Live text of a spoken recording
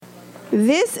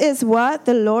This is what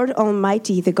the Lord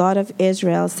Almighty, the God of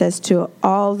Israel, says to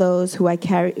all those I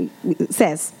carried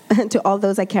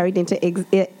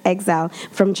into exile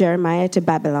from Jeremiah to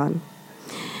Babylon.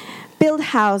 Build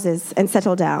houses and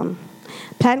settle down.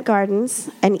 Plant gardens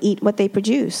and eat what they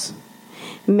produce.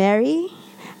 Marry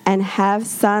and have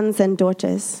sons and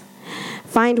daughters.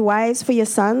 Find wives for your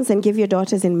sons and give your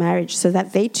daughters in marriage so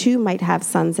that they too might have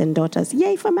sons and daughters.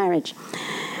 Yay for marriage.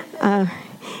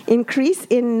 Increase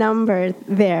in number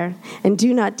there and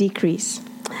do not decrease.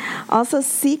 Also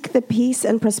seek the peace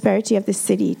and prosperity of the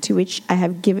city to which I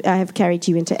have carried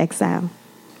you into exile.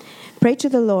 Pray to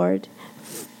the Lord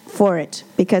for it,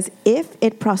 because if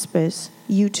it prospers,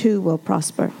 you too will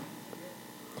prosper.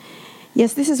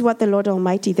 Yes, this is what the Lord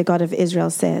Almighty, the God of Israel,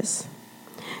 says.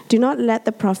 Do not let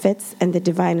the prophets and the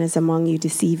diviners among you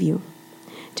deceive you.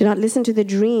 Do not listen to the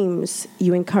dreams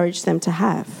you encourage them to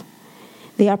have.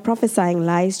 They are prophesying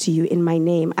lies to you in my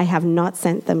name. I have not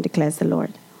sent them, declares the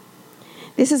Lord.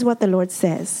 This is what the Lord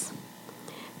says.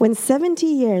 When 70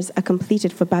 years are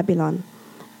completed for Babylon,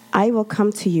 I will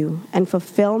come to you and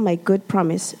fulfill my good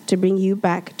promise to bring you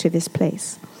back to this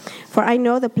place. For I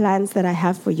know the plans that I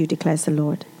have for you, declares the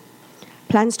Lord.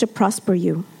 Plans to prosper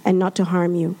you and not to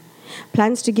harm you.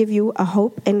 Plans to give you a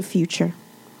hope and future.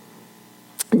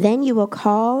 Then you will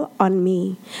call on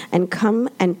me and come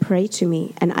and pray to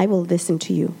me, and I will listen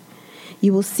to you.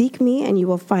 You will seek me and you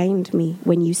will find me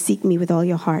when you seek me with all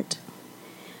your heart.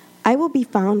 I will be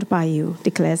found by you,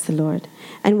 declares the Lord,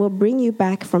 and will bring you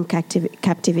back from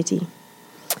captivity.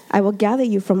 I will gather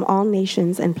you from all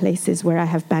nations and places where I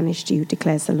have banished you,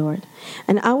 declares the Lord,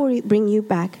 and I will bring you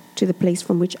back to the place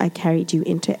from which I carried you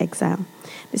into exile.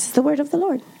 This is the word of the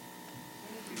Lord.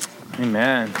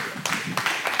 Amen.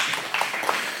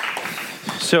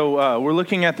 So we're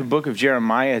looking at the book of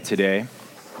Jeremiah today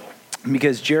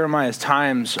because Jeremiah's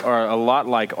times are a lot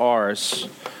like ours.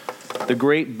 The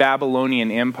great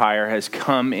Babylonian Empire has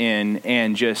come in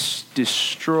and just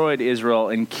destroyed Israel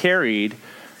and carried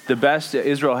the best that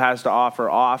Israel has to offer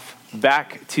off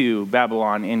back to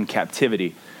Babylon in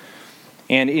captivity.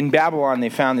 And in Babylon, they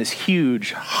found this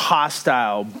huge,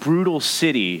 hostile, brutal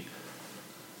city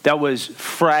that was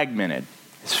fragmented.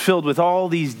 It's filled with all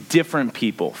these different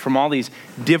people from all these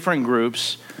different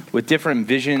groups with different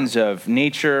visions of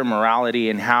nature, morality,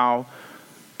 and how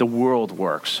the world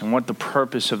works and what the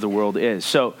purpose of the world is.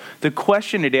 So the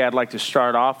question today I'd like to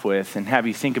start off with and have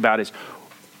you think about is,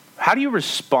 how do you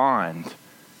respond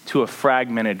to a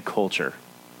fragmented culture?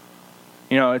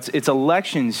 You know, it's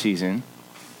election season.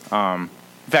 In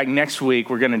fact, next week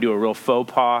we're going to do a real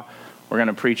faux pas. We're going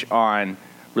to preach on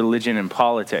religion and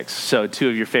politics. So 2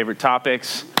 of your favorite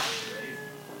topics.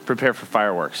 Prepare for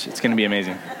fireworks. It's going to be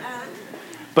amazing.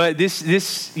 But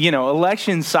this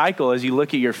election cycle, as you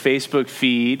look at your Facebook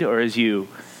feed or as you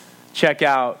check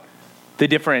out the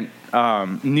different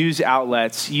news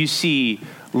outlets, you see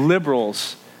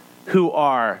liberals who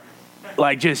are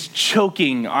like just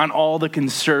choking on all the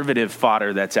conservative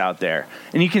fodder that's out there.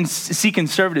 And you can see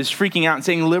conservatives freaking out and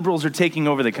saying liberals are taking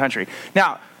over the country.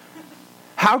 Now,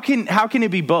 how can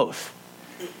it be both?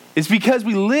 It's because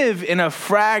we live in a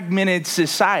fragmented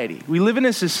society. We live in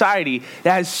a society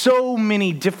that has so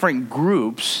many different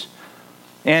groups,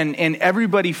 and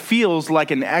everybody feels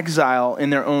like an exile in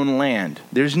their own land.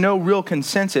 There's no real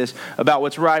consensus about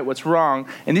what's right, what's wrong,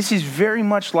 and this is very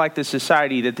much like the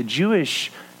society that the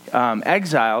Jewish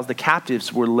exiles, the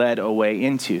captives, were led away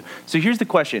into. So here's the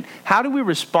question. How do we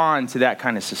respond to that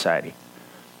kind of society?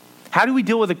 How do we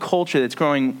deal with a culture that's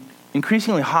growing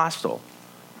increasingly hostile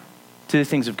to the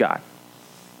things of God?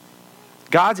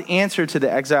 God's answer to the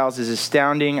exiles is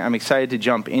astounding. I'm excited to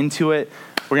jump into it.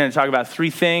 We're going to talk about 3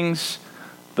 things: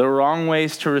 the wrong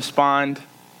ways to respond,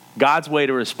 God's way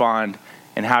to respond,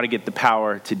 and how to get the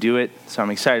power to do it. So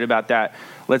I'm excited about that.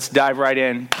 Let's dive right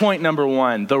in. Point number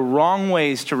 1, the wrong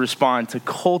ways to respond to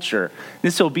culture.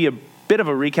 This will be a bit of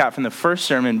a recap from the first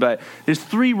sermon, but there's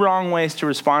 3 wrong ways to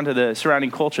respond to the surrounding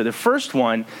culture. The first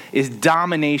one is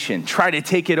domination. Try to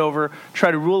take it over, try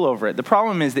to rule over it. The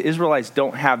problem is the Israelites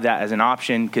don't have that as an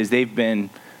option because they've been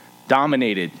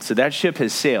dominated. So that ship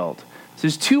has sailed. So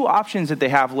there's 2 options that they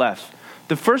have left.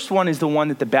 The first one is the one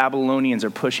that the Babylonians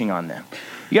are pushing on them.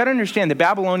 You got to understand, the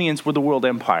Babylonians were the world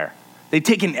empire. They'd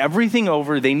taken everything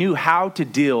over. They knew how to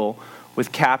deal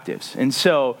with captives. And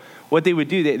so what they would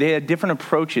do, they had different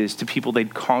approaches to people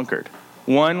they'd conquered.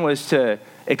 One was to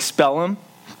expel them,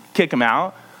 kick them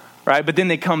out, right? But then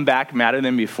they come back madder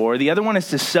than before. The other one is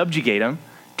to subjugate them,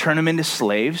 turn them into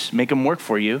slaves, make them work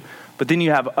for you. But then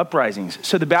you have uprisings.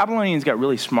 So the Babylonians got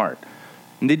really smart.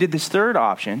 And they did this third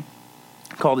option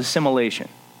called assimilation.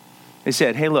 They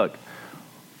said, hey, look,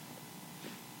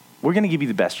 we're going to give you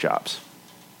the best jobs.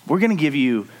 We're going to give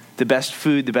you the best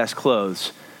food, the best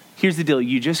clothes. Here's the deal.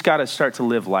 You just got to start to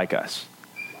live like us.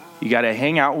 You got to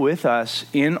hang out with us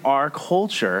in our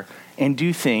culture and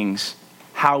do things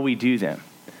how we do them.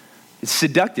 It's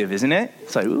seductive, isn't it?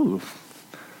 It's like, ooh,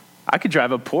 I could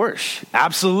drive a Porsche.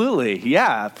 Absolutely.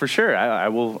 Yeah, for sure. I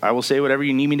will say whatever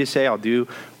you need me to say. I'll do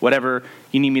whatever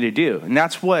you need me to do. And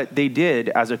that's what they did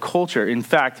as a culture. In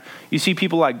fact, you see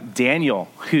people like Daniel,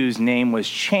 whose name was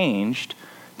changed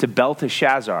to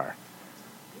Belteshazzar,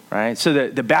 right? So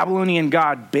the Babylonian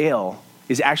god Baal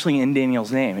is actually in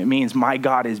Daniel's name. It means my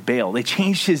God is Baal. They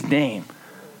changed his name.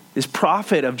 This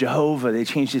prophet of Jehovah, they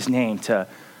changed his name to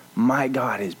my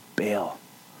God is Baal.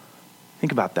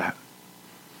 Think about that.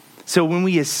 So when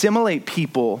we assimilate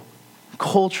people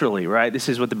culturally, right, this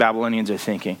is what the Babylonians are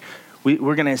thinking.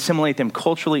 We're going to assimilate them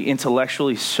culturally,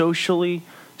 intellectually, socially,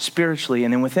 spiritually,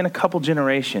 and then within a couple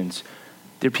generations,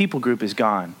 their people group is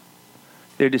gone.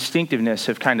 Their distinctiveness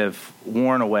have kind of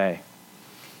worn away.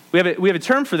 We have a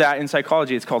term for that in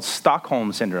psychology. It's called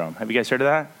Stockholm Syndrome. Have you guys heard of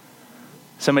that?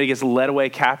 Somebody gets led away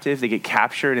captive, they get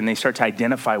captured, and they start to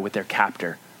identify with their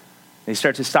captor. They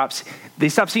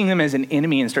stop seeing them as an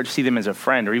enemy and start to see them as a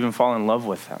friend or even fall in love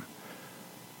with them.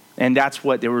 And that's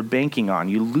what they were banking on.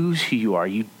 You lose who you are.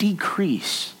 You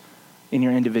decrease in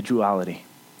your individuality.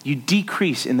 You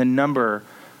decrease in the number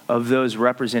of those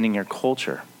representing your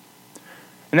culture.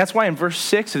 And that's why in verse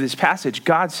 6 of this passage,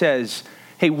 God says,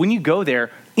 hey, when you go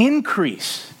there,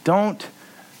 increase, don't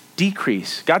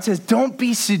decrease. God says, don't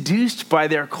be seduced by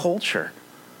their culture.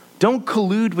 Don't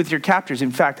collude with your captors.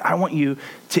 In fact, I want you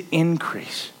to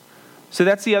increase. So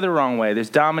that's the other wrong way.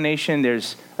 There's domination,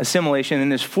 there's assimilation,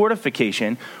 and there's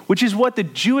fortification, which is what the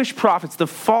Jewish prophets, the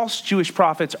false Jewish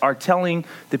prophets, are telling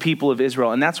the people of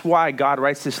Israel. And that's why God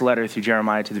writes this letter through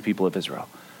Jeremiah to the people of Israel.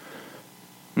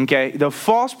 Okay, the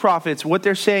false prophets, what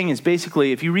they're saying is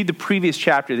basically, if you read the previous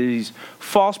chapter, these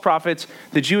false prophets,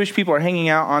 the Jewish people are hanging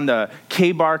out on the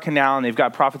Kebar Canal, and they've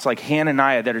got prophets like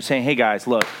Hananiah that are saying, hey guys,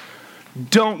 look,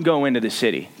 don't go into the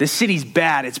city. The city's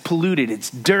bad. It's polluted. It's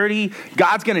dirty.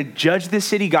 God's going to judge this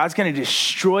city. God's going to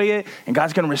destroy it. And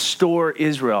God's going to restore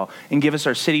Israel and give us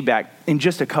our city back in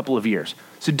just a couple of years.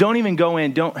 So don't even go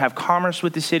in. Don't have commerce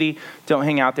with the city. Don't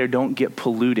hang out there. Don't get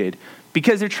polluted.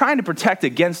 Because they're trying to protect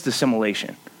against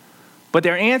assimilation. But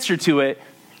their answer to it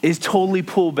is totally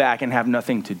pull back and have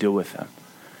nothing to do with them.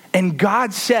 And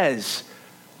God says,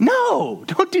 no,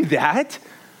 don't do that.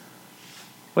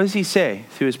 What does he say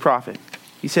through his prophet?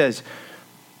 He says,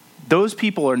 those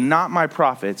people are not my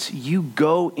prophets. You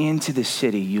go into the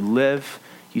city. You live.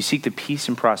 You seek the peace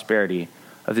and prosperity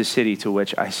of the city to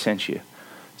which I sent you.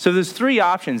 So there's three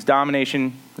options: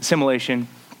 domination, assimilation,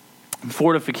 and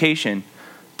fortification.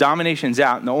 Domination's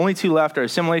out, and the only two left are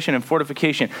assimilation and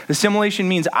fortification. Assimilation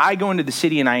means I go into the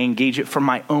city and I engage it for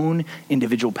my own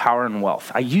individual power and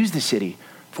wealth. I use the city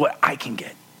for what I can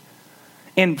get.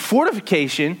 And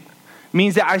fortification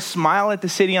means that I smile at the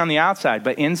city on the outside,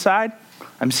 but inside,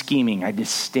 I'm scheming, I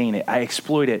disdain it, I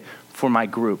exploit it for my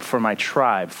group, for my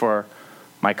tribe, for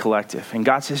my collective. And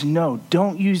God says, no,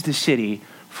 don't use the city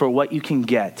for what you can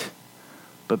get,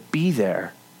 but be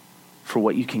there for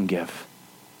what you can give.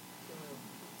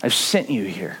 I've sent you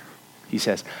here, he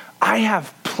says. I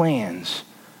have plans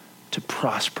to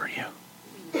prosper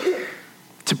you,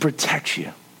 to protect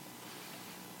you.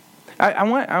 I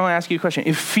want to ask you a question.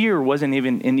 If fear wasn't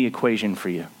even in the equation for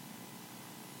you,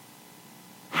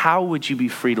 how would you be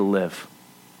free to live?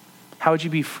 How would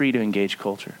you be free to engage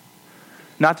culture?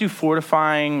 Not through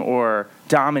fortifying or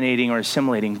dominating or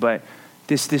assimilating, but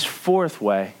this fourth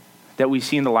way that we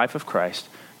see in the life of Christ,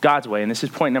 God's way, and this is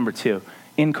point number 2,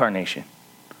 incarnation.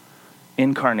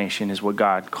 Incarnation is what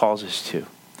God calls us to.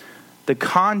 The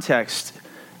context,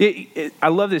 I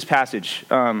love this passage.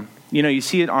 You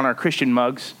see it on our Christian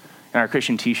mugs and our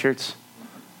Christian t-shirts.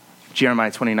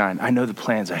 Jeremiah 29, I know the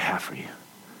plans I have for you.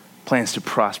 Plans to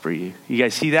prosper you. You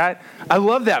guys see that? I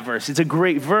love that verse. It's a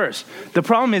great verse. The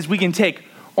problem is we can take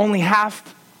only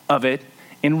half of it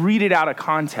and read it out of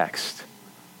context,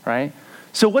 right?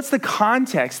 So what's the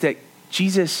context that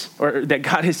Jesus, or that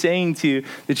God is saying to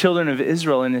the children of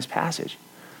Israel in this passage?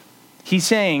 He's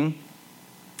saying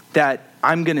that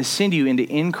I'm going to send you into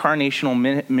incarnational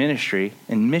ministry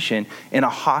and mission in a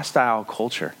hostile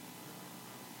culture.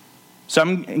 So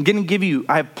I'm going to give you,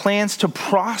 I have plans to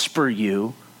prosper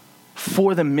you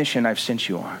for the mission I've sent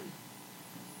you on.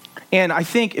 And I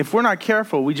think if we're not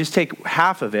careful, we just take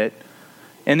half of it,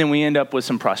 and then we end up with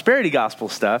some prosperity gospel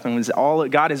stuff, and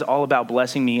God is all about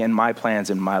blessing me and my plans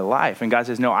in my life. And God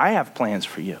says, no, I have plans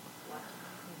for you.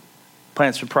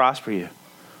 Plans to prosper you.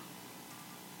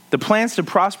 The plans to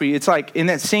prosper you, it's like in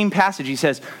that same passage, he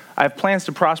says, I have plans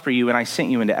to prosper you and I sent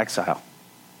you into exile.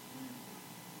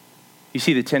 You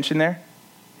see the tension there?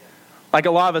 Like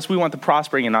a lot of us, we want the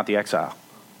prospering and not the exile.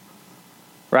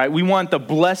 Right? We want the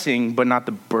blessing, but not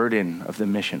the burden of the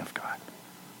mission of God.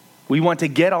 We want to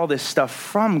get all this stuff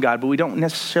from God, but we don't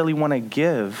necessarily want to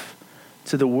give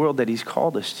to the world that he's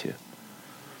called us to.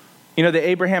 You know, the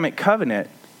Abrahamic covenant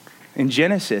in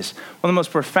Genesis, one of the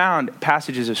most profound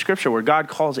passages of scripture where God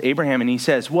calls Abraham and he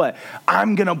says, what?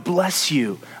 I'm going to bless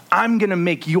you. I'm going to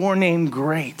make your name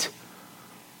great.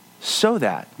 So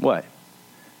that, what?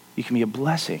 You can be a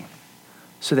blessing.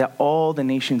 So that all the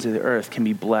nations of the earth can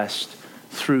be blessed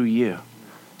through you.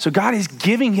 So God is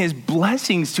giving his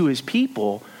blessings to his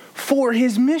people for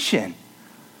his mission.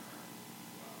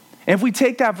 And if we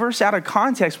take that verse out of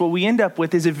context, what we end up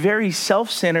with is a very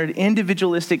self-centered,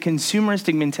 individualistic,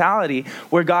 consumeristic mentality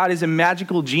where God is a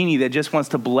magical genie that just wants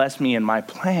to bless me and my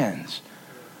plans.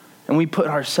 And we put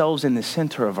ourselves in the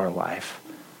center of our life.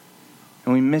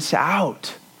 And we miss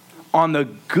out on the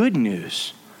good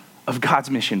news of God's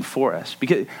mission for us.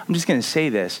 Because I'm just going to say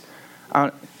this.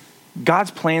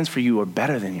 God's plans for you are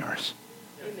better than yours.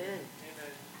 Amen.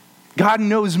 God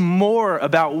knows more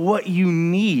about what you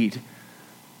need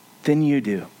than you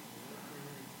do,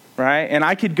 right? And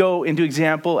I could go into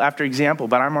example after example,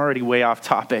 but I'm already way off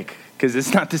topic because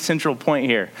it's not the central point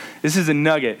here. This is a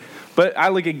nugget. But I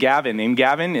look at Gavin. Named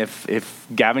Gavin, if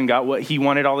Gavin got what he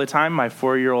wanted all the time, my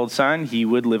 4-year-old son, he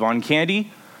would live on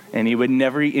candy and he would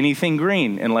never eat anything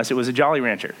green unless it was a Jolly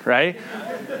Rancher, right?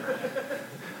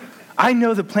 I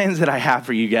know the plans that I have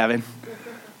for you, Gavin.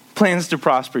 Plans to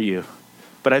prosper you.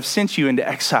 But I've sent you into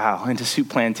exile, into Soup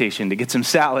Plantation to get some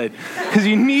salad because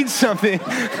you need something.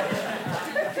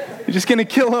 You're just going to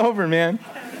kill over, man.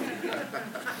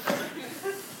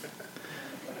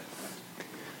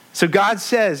 So God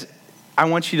says, I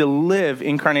want you to live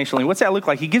incarnationally. What's that look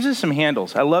like? He gives us some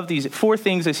handles. I love these 4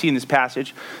 things I see in this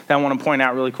passage that I want to point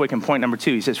out really quick. And point number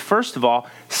 2, he says, first of all,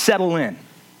 settle in.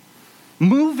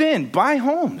 Move in, buy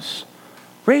homes,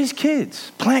 raise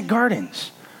kids, plant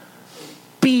gardens.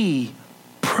 Be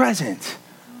present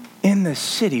in the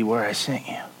city where I sent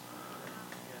you.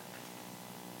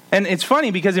 And it's funny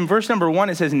because in verse number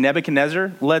 1, it says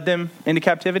Nebuchadnezzar led them into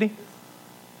captivity.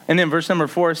 And then verse number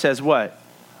 4 says what?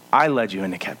 I led you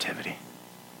into captivity.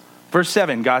 Verse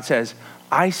 7, God says,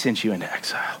 I sent you into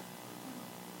exile.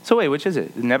 So wait, which is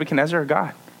it? Nebuchadnezzar or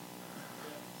God?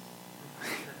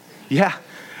 Yeah,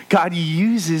 God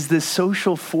uses the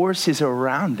social forces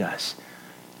around us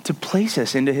to place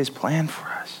us into his plan for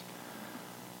us.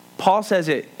 Paul says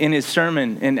it in his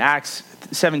sermon in Acts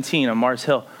 17 on Mars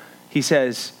Hill. He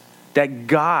says that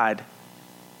God,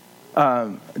 do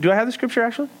I have the scripture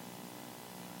actually?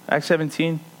 Acts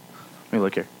 17? Let me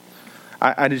look here.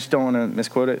 I just don't want to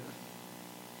misquote it.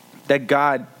 That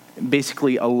God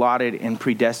basically allotted and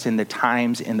predestined the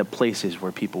times and the places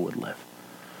where people would live.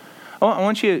 I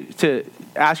want you to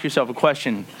ask yourself a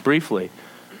question briefly.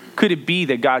 Could it be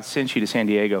that God sent you to San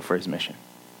Diego for his mission?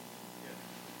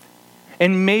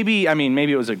 And maybe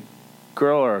it was a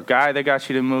girl or a guy that got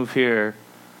you to move here.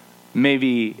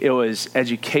 Maybe it was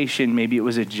education. Maybe it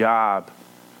was a job.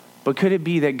 But could it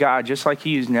be that God, just like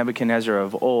he used Nebuchadnezzar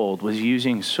of old, was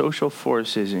using social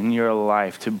forces in your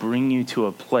life to bring you to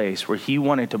a place where he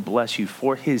wanted to bless you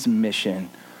for his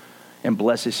mission and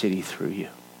bless the city through you?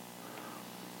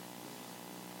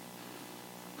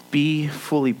 Be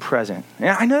fully present. And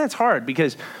I know that's hard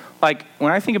because, like,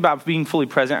 when I think about being fully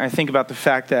present, I think about the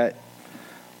fact that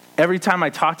every time I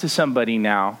talk to somebody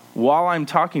now, while I'm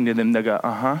talking to them, they'll go,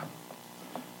 uh-huh.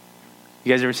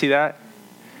 You guys ever see that?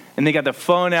 And they got the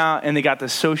phone out and they got the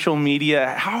social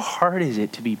media. How hard is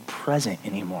it to be present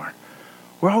anymore?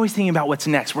 We're always thinking about what's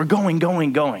next. We're going.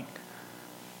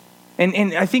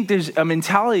 And I think there's a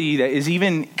mentality that is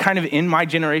even kind of in my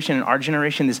generation and our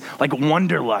generation, this like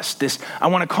wanderlust, this I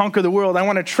want to conquer the world. I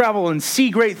want to travel and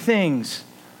see great things.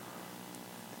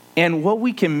 And what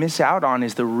we can miss out on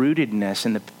is the rootedness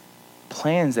and the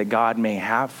plans that God may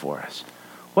have for us.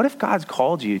 What if God's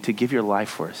called you to give your life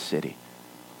for a city?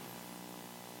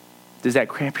 Does that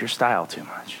cramp your style too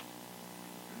much?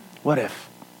 What if?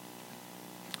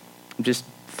 I'm just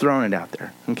throwing it out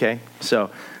there, okay? So,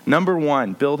 number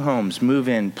 1, build homes, move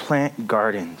in, plant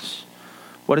gardens.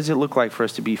 What does it look like for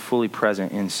us to be fully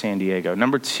present in San Diego?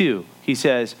 Number 2, he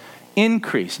says,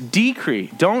 increase, decrease.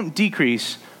 Don't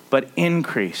decrease, but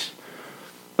increase.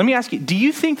 Let me ask you, do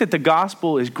you think that the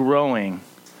gospel is growing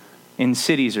in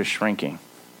cities or shrinking?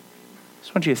 I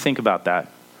just want you to think about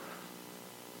that.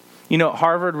 You know,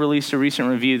 Harvard released a recent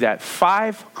review that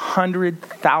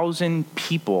 500,000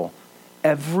 people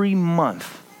every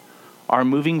month are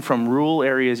moving from rural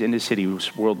areas into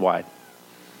cities worldwide.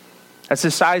 That's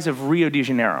the size of Rio de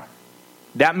Janeiro.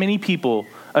 That many people,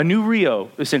 a new Rio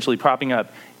essentially popping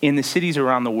up in the cities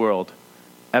around the world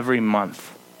every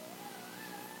month.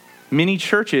 Many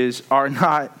churches are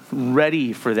not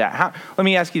ready for that. Let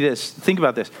me ask you this. Think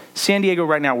about this. San Diego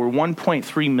right now, we're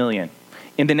 1.3 million.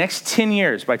 In the next 10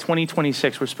 years, by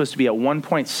 2026, we're supposed to be at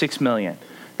 1.6 million.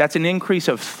 That's an increase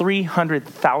of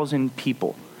 300,000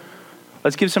 people.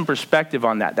 Let's give some perspective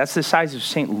on that. That's the size of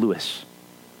St. Louis,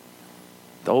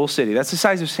 the whole city. That's the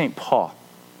size of St. Paul.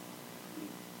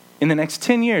 In the next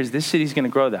 10 years, this city's going to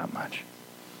grow that much.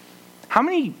 How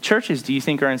many churches do you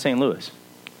think are in St. Louis?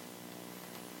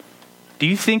 Do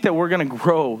you think that we're going to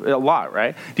grow a lot,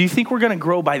 right? Do you think we're going to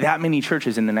grow by that many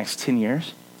churches in the next 10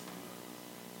 years?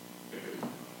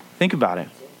 Think about it.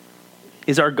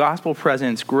 Is our gospel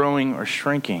presence growing or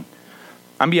shrinking?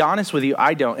 I'm be honest with you,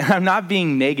 I don't. And I'm not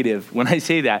being negative when I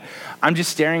say that. I'm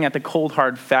just staring at the cold,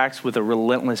 hard facts with a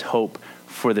relentless hope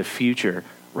for the future.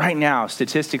 Right now,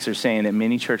 statistics are saying that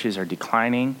many churches are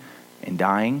declining and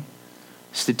dying.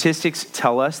 Statistics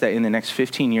tell us that in the next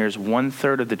 15 years,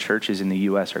 1/3 of the churches in the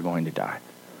U.S. are going to die.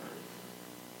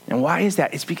 And why is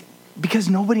that? It's because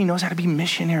nobody knows how to be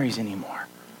missionaries anymore.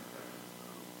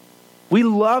 We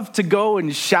love to go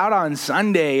and shout on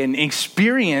Sunday and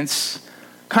experience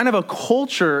kind of a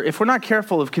culture, if we're not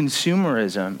careful, of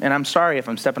consumerism. And I'm sorry if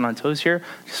I'm stepping on toes here.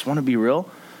 I just want to be real.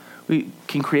 We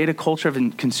can create a culture of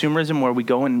consumerism where we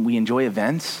go and we enjoy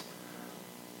events.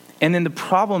 And then the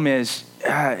problem is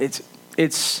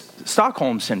it's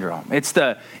Stockholm syndrome. It's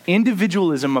the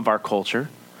individualism of our culture,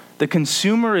 the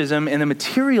consumerism and the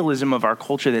materialism of our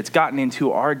culture that's gotten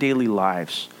into our daily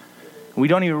lives. We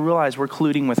don't even realize we're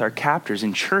colluding with our captors,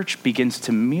 and church begins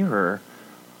to mirror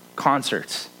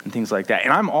concerts and things like that.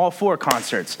 And I'm all for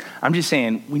concerts. I'm just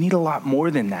saying we need a lot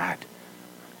more than that.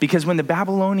 Because when the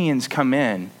Babylonians come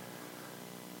in,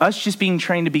 us just being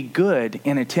trained to be good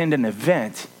and attend an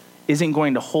event isn't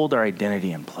going to hold our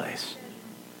identity in place.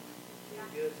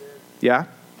 Yeah?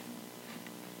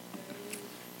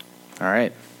 All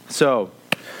right. So,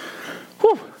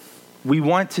 we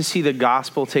want to see the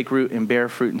gospel take root and bear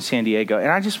fruit in San Diego. And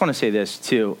I just want to say this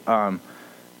too.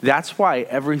 That's why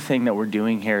everything that we're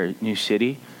doing here at New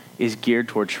City is geared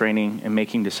toward training and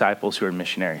making disciples who are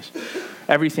missionaries.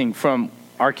 Everything from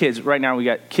our kids. Right now we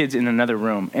got kids in another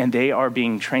room, and they are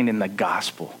being trained in the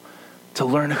gospel to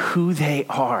learn who they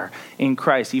are in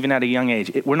Christ, even at a young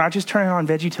age. We're not just turning on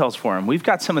VeggieTales for them. We've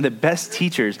got some of the best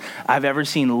teachers I've ever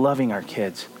seen loving our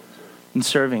kids and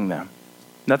serving them.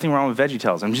 Nothing wrong with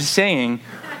VeggieTales. I'm just saying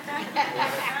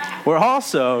we're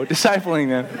also discipling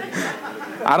them.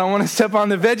 I don't want to step on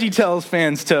the VeggieTales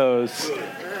fans' toes.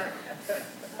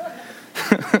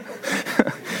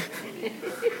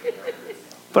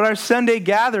 But our Sunday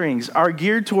gatherings are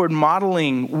geared toward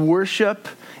modeling worship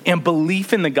and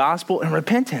belief in the gospel and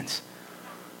repentance.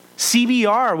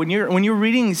 CBR, when you're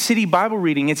reading City Bible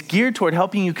reading, it's geared toward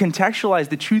helping you contextualize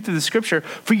the truth of the scripture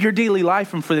for your daily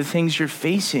life and for the things you're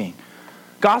facing.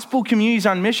 Gospel communities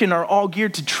on mission are all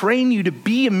geared to train you to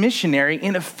be a missionary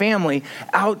in a family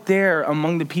out there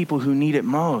among the people who need it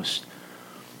most.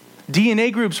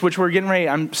 DNA groups, which we're getting ready,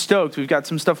 I'm stoked. We've got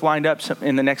some stuff lined up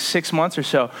in the next 6 months or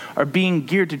so, are being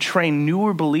geared to train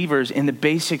newer believers in the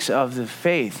basics of the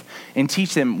faith and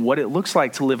teach them what it looks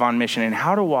like to live on mission and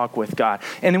how to walk with God.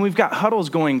 And then we've got huddles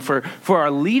going for our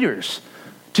leaders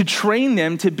to train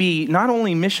them to be not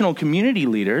only missional community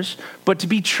leaders, but to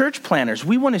be church planners.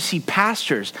 We want to see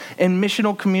pastors and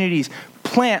missional communities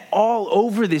plant all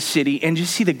over this city and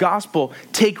just see the gospel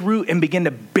take root and begin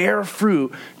to bear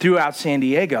fruit throughout San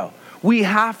Diego. We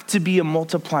have to be a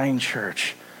multiplying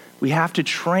church. We have to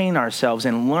train ourselves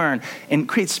and learn and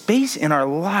create space in our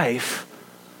life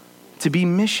to be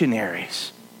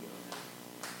missionaries.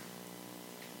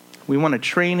 We want to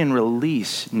train and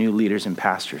release new leaders and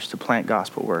pastors to plant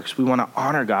gospel works. We want to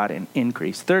honor God and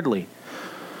increase. Thirdly,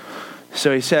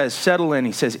 so he says, settle in.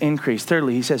 He says, increase.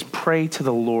 Thirdly, he says, pray to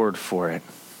the Lord for it.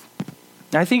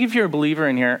 Now, I think if you're a believer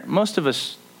in here, most of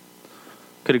us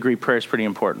could agree prayer is pretty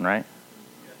important, right?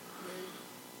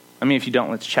 I mean, if you don't,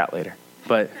 let's chat later.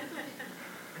 But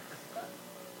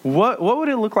what would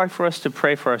it look like for us to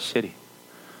pray for our city?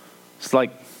 It's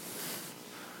like,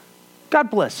 God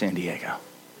bless San Diego.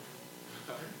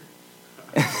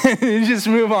 Just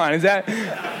move on. Is that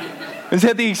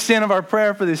the extent of our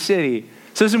prayer for the city?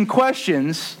 So some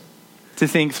questions to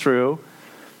think through.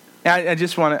 And I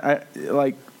just want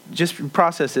to just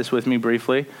process this with me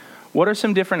briefly. What are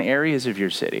some different areas of your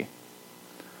city?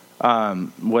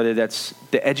 Whether that's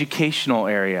the educational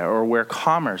area or where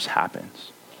commerce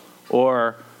happens,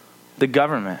 or the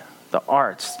government, the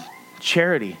arts,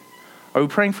 charity? Are we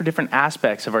praying for different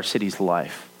aspects of our city's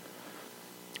life?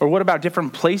 Or what about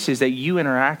different places that you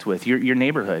interact with, your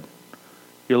neighborhood,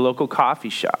 your local coffee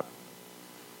shop,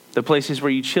 the places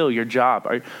where you chill, your job?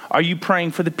 Are you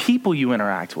praying for the people you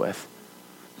interact with?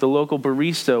 The local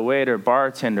barista, waiter,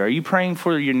 bartender? Are you praying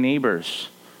for your neighbors?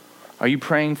 Are you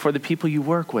praying for the people you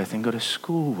work with and go to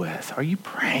school with? Are you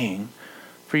praying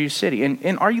for your city?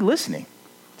 And are you listening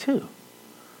too?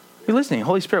 You're listening.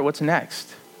 Holy Spirit, what's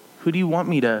next? Who do you want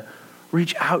me to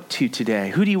reach out to today?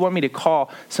 Who do you want me to call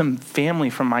some family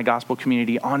from my gospel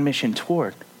community on mission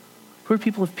toward? Who are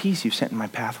people of peace you've sent in my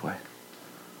pathway?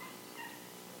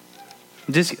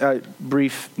 Just a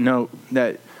brief note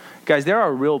that, guys, there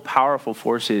are real powerful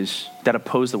forces that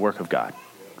oppose the work of God.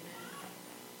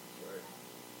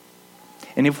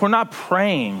 And if we're not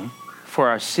praying for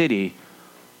our city,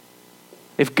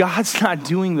 if God's not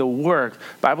doing the work,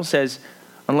 the Bible says,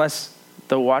 unless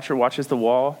the watcher watches the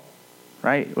wall,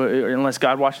 right? Unless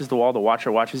God watches the wall, the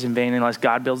watcher watches in vain. Unless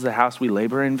God builds the house, we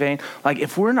labor in vain. Like,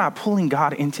 if we're not pulling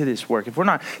God into this work, if we're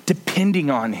not depending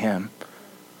on him,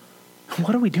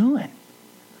 what are we doing?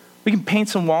 We can paint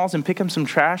some walls and pick up some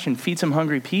trash and feed some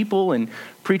hungry people and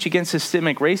preach against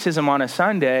systemic racism on a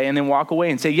Sunday and then walk away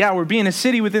and say, yeah, we're being a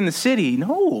city within the city.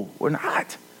 No, we're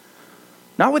not.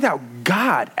 Not without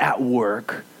God at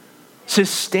work,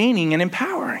 sustaining and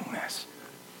empowering this.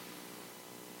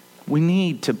 We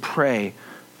need to pray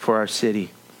for our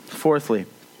city. Fourthly,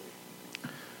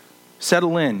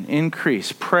 settle in,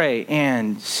 increase, pray,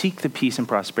 and seek the peace and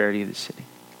prosperity of the city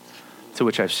to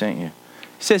which I've sent you.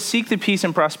 He says, seek the peace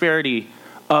and prosperity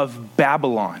of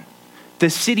Babylon,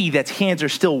 the city that's hands are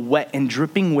still wet and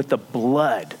dripping with the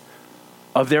blood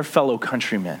of their fellow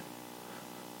countrymen.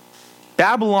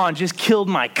 Babylon just killed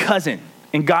my cousin,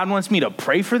 and God wants me to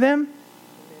pray for them?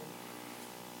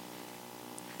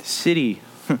 The city,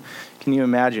 can you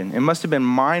imagine? It must have been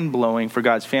mind-blowing for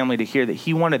God's family to hear that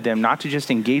he wanted them not to just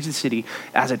engage the city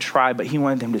as a tribe, but he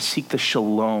wanted them to seek the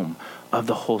shalom of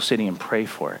the whole city and pray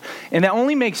for it. And that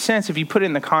only makes sense if you put it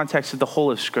in the context of the whole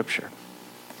of Scripture.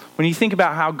 When you think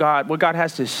about what God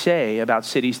has to say about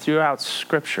cities throughout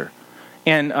Scripture.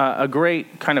 And a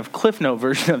great kind of Cliff Note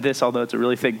version of this, although it's a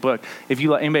really thick book.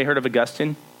 Anybody heard of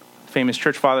Augustine? Famous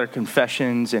church father,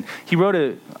 Confessions. And he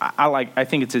wrote I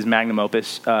think it's his magnum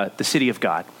opus, The City of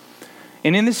God.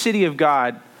 And in the City of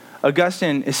God,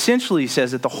 Augustine essentially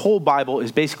says that the whole Bible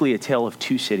is basically a tale of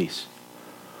two cities.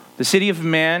 The city of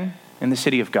man and the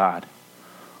city of God,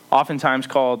 oftentimes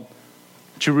called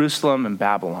Jerusalem and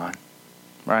Babylon,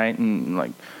 right? And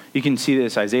like you can see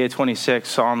this, Isaiah 26,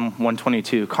 Psalm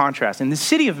 122, contrast. And the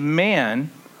city of man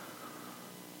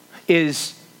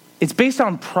it's based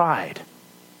on pride.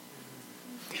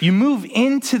 You move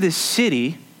into the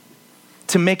city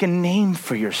to make a name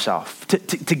for yourself, to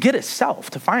get a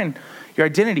self, to find your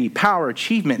identity, power,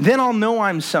 achievement. Then I'll know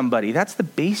I'm somebody. That's the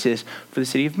basis for the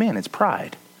city of man. It's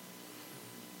pride.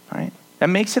 Right? That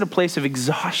makes it a place of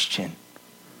exhaustion.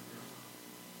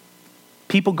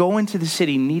 People go into the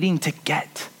city needing to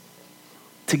get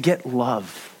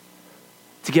love,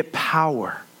 to get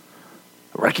power,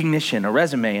 recognition, a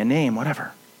resume, a name,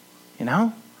 whatever. You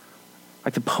know?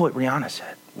 Like the poet Rihanna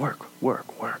said, work,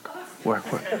 work, work, work,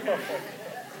 work.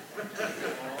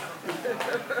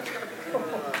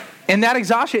 And that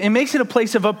exhaustion, it makes it a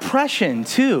place of oppression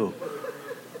too,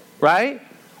 right?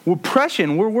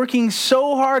 Oppression, we're working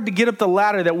so hard to get up the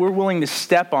ladder that we're willing to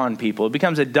step on people. It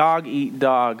becomes a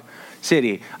dog-eat-dog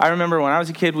city. I remember when I was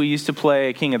a kid, we used to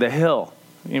play King of the Hill.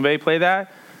 Anybody play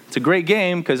that? It's a great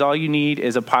game because all you need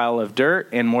is a pile of dirt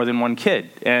and more than one kid.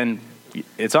 And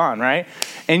it's on, right?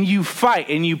 And you fight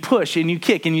and you push and you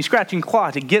kick and you scratch and claw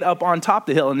to get up on top of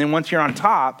the hill. And then once you're on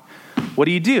top, what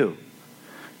do?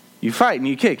 You fight and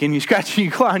you kick and you scratch and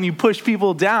you claw and you push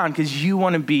people down because you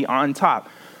want to be on top.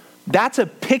 That's a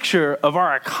picture of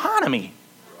our economy.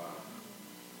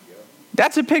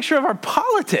 That's a picture of our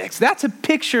politics. That's a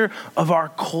picture of our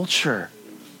culture.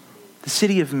 The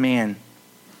city of man.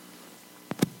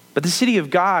 But the city of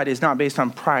God is not based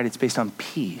on pride. It's based on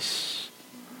peace.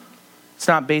 It's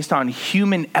not based on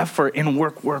human effort and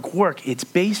work, work, work. It's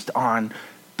based on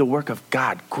the work of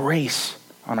God, grace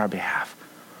on our behalf.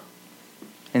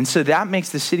 And so that makes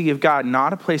the city of God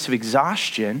not a place of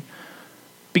exhaustion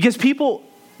because people,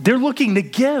 they're looking to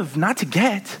give, not to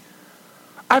get.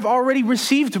 I've already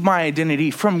received my identity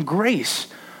from grace.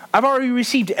 I've already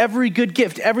received every good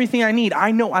gift, everything I need.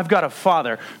 I know I've got a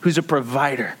Father who's a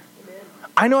provider.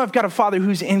 I know I've got a Father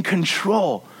who's in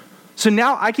control. So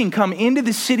now I can come into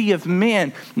the city of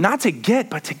man, not to get,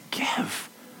 but to give.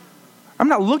 I'm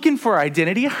not looking for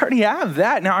identity. I already have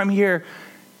that. Now I'm here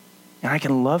and I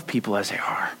can love people as they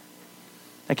are.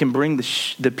 that can bring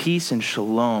the peace and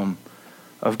shalom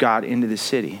of God into the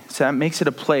city. So that makes it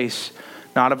a place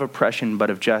not of oppression, but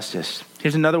of justice.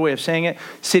 Here's another way of saying it.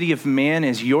 City of man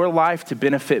is your life to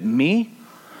benefit me.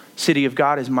 City of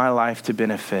God is my life to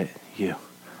benefit you.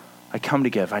 I come to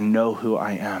give. I know who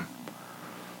I am.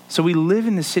 So we live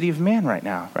in the city of man right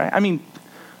now, right? I mean,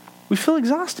 we feel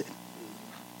exhausted.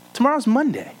 Tomorrow's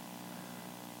Monday.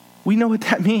 We know what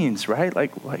that means, right?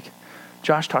 Like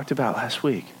Josh talked about last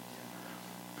week.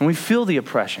 And we feel the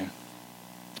oppression.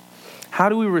 How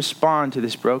do we respond to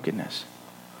this brokenness?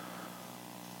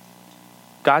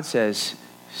 God says,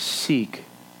 seek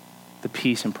the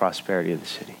peace and prosperity of the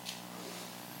city.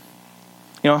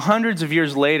 Hundreds of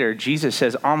years later, Jesus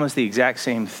says almost the exact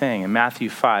same thing in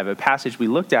Matthew 5, a passage we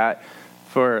looked at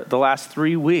for the last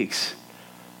 3 weeks.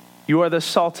 You are the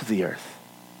salt of the earth.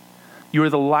 You are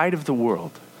the light of the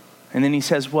world. And then he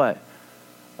says what?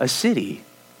 A city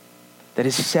that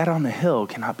is set on the hill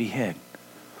cannot be hid.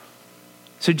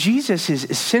 So Jesus is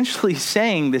essentially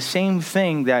saying the same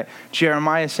thing that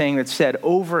Jeremiah is saying, that's said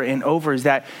over and over, is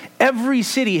that every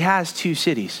city has two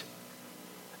cities.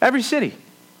 Every city.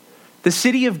 The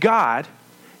city of God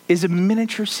is a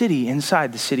miniature city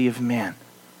inside the city of man.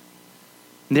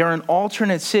 They're an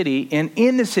alternate city, and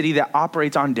in the city that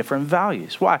operates on different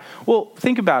values. Why? Well,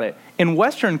 think about it. In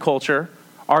Western culture,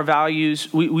 our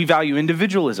values, we value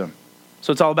individualism.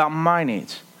 So it's all about my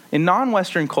needs. In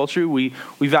non-Western culture, we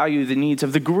value the needs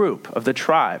of the group, of the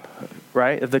tribe,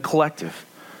 right? Of the collective.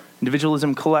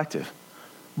 Individualism, collective.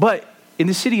 But in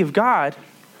the city of God,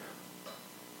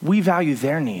 we value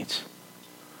their needs.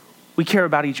 We care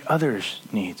about each other's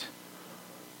needs.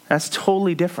 That's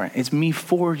totally different. It's me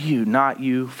for you, not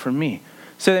you for me.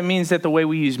 So that means that the way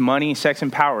we use money, sex,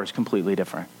 and power is completely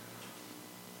different.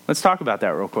 Let's talk about that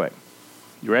real quick.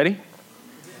 You ready?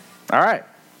 All right.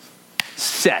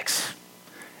 Sex.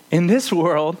 In this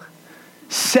world,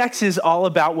 sex is all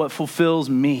about what fulfills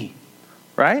me,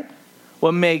 right?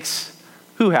 What makes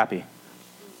who happy?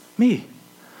 Me.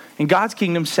 In God's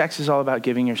kingdom, sex is all about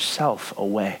giving yourself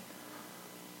away.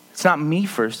 It's not me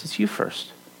first, it's you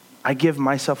first. I give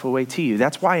myself away to you.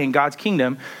 That's why in God's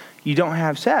kingdom, you don't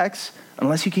have sex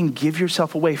unless you can give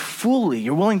yourself away fully.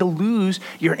 You're willing to lose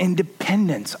your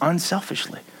independence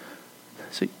unselfishly.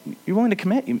 So you're willing to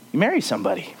commit. You marry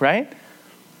somebody, right?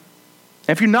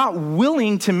 If you're not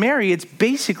willing to marry, it's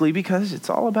basically because it's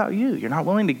all about you. You're not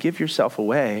willing to give yourself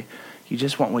away. You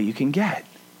just want what you can get.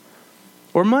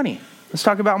 Or money. Let's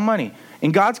talk about money.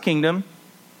 In God's kingdom,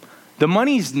 the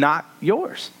money's not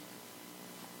yours.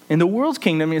 In the world's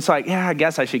kingdom, it's like, yeah, I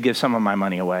guess I should give some of my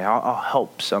money away. I'll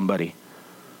help somebody.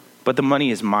 But the money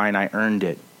is mine. I earned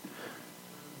it.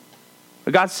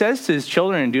 But God says to his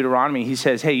children in Deuteronomy, he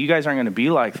says, hey, you guys aren't going to be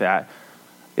like that.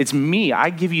 It's me. I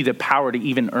give you the power to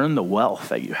even earn the wealth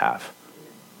that you have.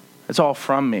 It's all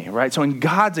from me, right? So in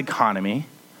God's economy,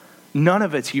 none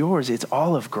of it's yours. It's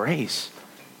all of grace.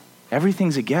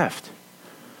 Everything's a gift.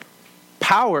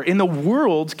 Power. In the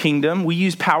world's kingdom, we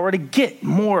use power to get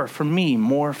more for me,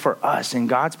 more for us. In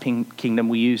God's kingdom,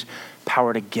 we use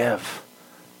power to give,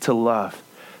 to love.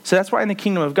 So that's why in the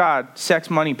kingdom of God, sex,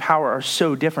 money, power are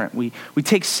so different. We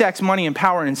take sex, money, and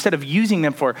power, and instead of using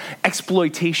them for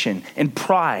exploitation and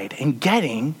pride and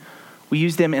getting, we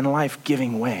use them in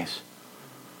life-giving ways.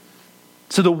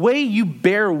 So the way you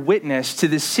bear witness to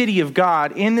the city of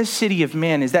God in the city of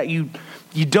man is that you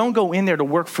don't go in there to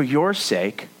work for your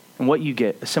sake and what you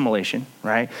get, assimilation,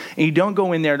 right? And you don't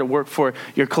go in there to work for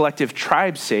your collective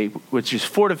tribe's sake, which is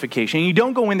fortification. And you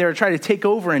don't go in there to try to take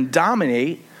over and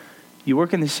dominate. You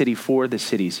work in the city for the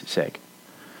city's sake.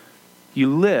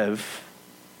 You live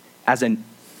as a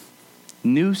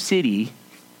new city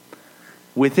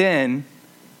within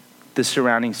the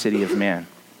surrounding city of man.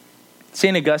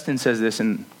 St. Augustine says this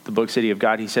in the book City of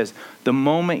God. He says, the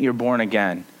moment you're born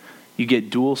again, you get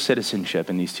dual citizenship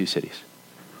in these two cities.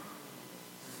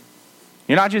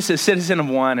 You're not just a citizen of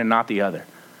one and not the other.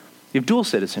 You have dual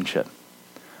citizenship.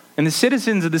 And the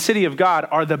citizens of the city of God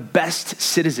are the best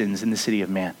citizens in the city of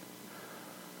man.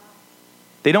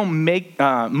 They don't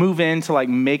move in to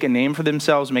make a name for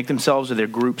themselves, make themselves or their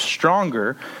group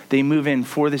stronger. They move in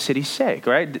for the city's sake,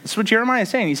 right? That's what Jeremiah is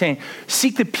saying. He's saying,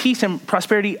 seek the peace and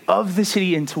prosperity of the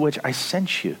city into which I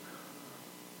sent you.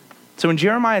 So when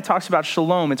Jeremiah talks about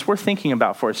shalom, it's worth thinking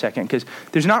about for a second because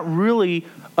there's not really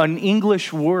an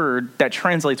English word that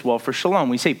translates well for shalom.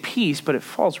 We say peace, but it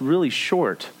falls really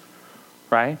short,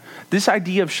 right? This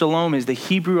idea of shalom is the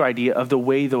Hebrew idea of the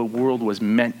way the world was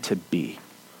meant to be.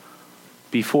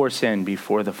 Before sin,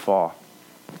 before the fall.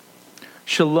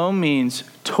 Shalom means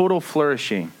total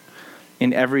flourishing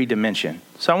in every dimension.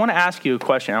 So I want to ask you a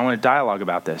question. I want to dialogue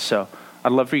about this. So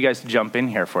I'd love for you guys to jump in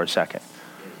here for a second.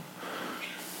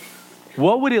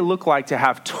 What would it look like to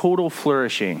have total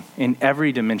flourishing in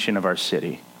every dimension of our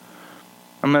city?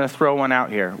 I'm going to throw one out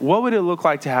here. What would it look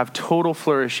like to have total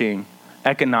flourishing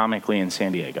economically in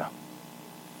San Diego?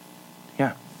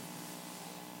 Yeah.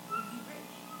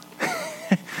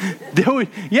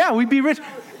 We'd be rich.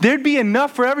 There'd be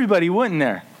enough for everybody, wouldn't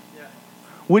there? Yeah.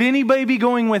 Would anybody be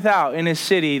going without in a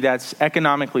city that's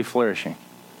economically flourishing?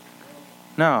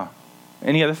 No.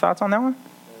 Any other thoughts on that one?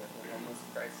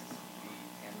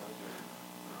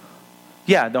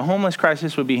 Yeah, the homeless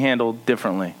crisis would be handled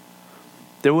differently.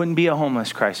 There wouldn't be a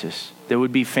homeless crisis. There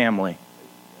would be family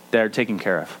that are taken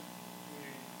care of.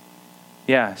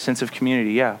 Yeah, sense of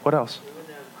community. Yeah, what else?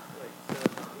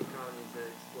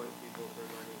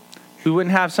 We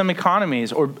wouldn't have some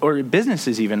economies or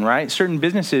businesses even, right? Certain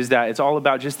businesses that it's all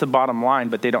about just the bottom line,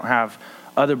 but they don't have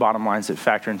other bottom lines that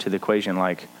factor into the equation,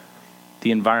 like the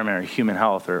environment or human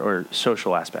health or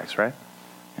social aspects, right?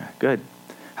 Yeah, good.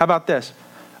 How about this?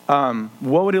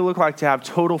 What would it look like to have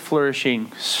total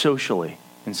flourishing socially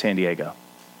in San Diego,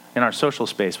 in our social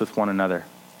space with one another?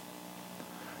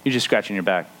 You're just scratching your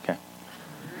back. Okay.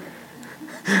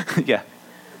 Yeah.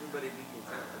 Everybody be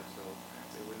content so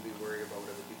they wouldn't be worried about what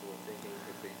other people are thinking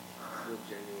because they feel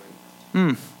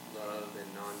genuine. Love and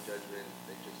non-judgment.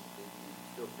 They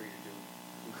feel free to do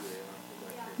who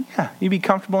they are. Yeah, you'd be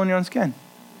comfortable in your own skin.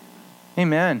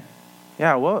 Amen.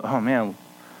 Yeah, well, oh man.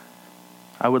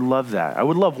 I would love that. I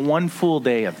would love one full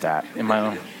day of that in my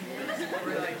own.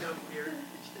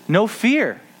 No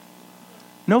fear.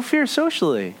 No fear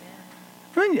socially.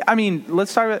 I mean,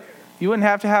 let's talk about, you wouldn't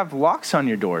have to have locks on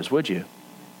your doors, would you?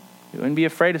 You wouldn't be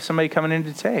afraid of somebody coming in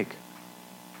to take.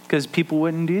 Because people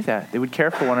wouldn't do that. They would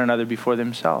care for one another before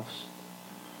themselves.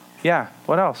 Yeah,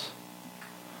 what else?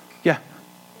 Yeah.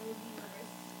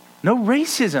 No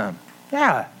racism.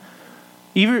 Yeah.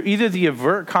 Either the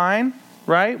overt kind,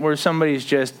 right, where somebody's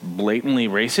just blatantly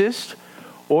racist,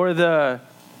 or the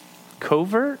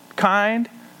covert kind,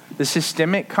 the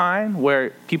systemic kind, where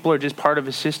people are just part of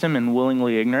a system and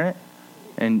willingly ignorant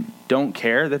and don't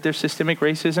care that there's systemic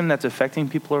racism that's affecting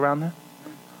people around them.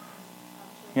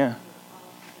 Yeah.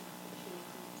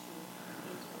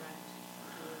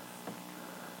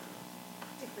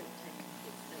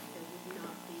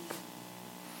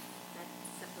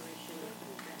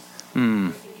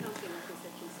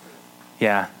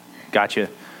 Yeah, gotcha.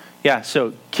 Yeah,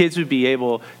 so kids would be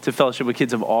able to fellowship with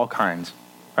kids of all kinds,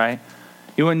 right?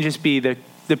 It wouldn't just be the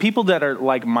people that are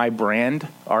like my brand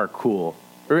are cool,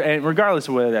 and regardless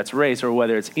of whether that's race or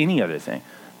whether it's any other thing,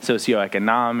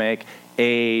 socioeconomic,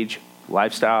 age,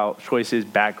 lifestyle choices,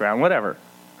 background, whatever,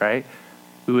 right?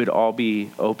 We would all be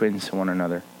open to one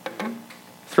another.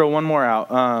 Throw one more out.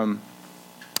 How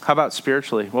about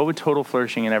spiritually? What would total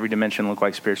flourishing in every dimension look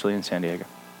like spiritually in San Diego?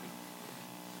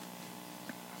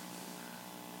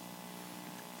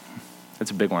 That's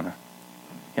a big one, huh?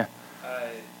 Yeah.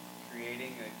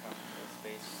 Creating a comfortable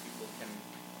space where people can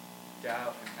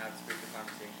doubt and have spiritual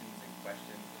conversations and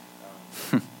questions,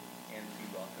 and be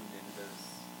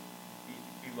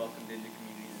welcomed into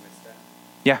community in the midst of that.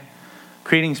 Yeah.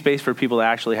 Creating space for people to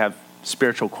actually have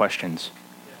spiritual questions.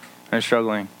 They're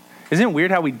struggling. Isn't it weird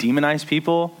how we demonize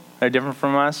people that are different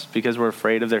from us because we're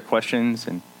afraid of their questions,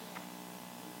 and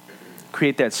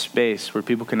create that space where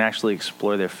people can actually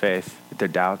explore their faith, their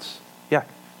doubts? Yeah.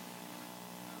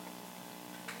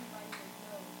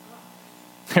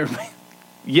 Everybody.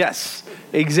 Yes,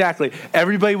 exactly.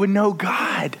 Everybody would know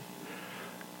God.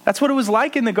 That's what it was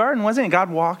like in the garden, wasn't it? God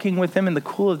walking with them in the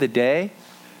cool of the day.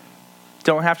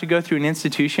 Don't have to go through an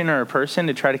institution or a person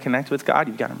to try to connect with God.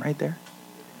 You've got him right there.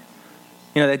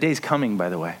 You know, that day's coming, by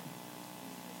the way.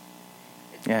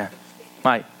 Yeah.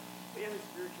 Mike. We have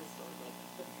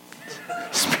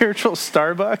a Spiritual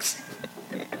Starbucks?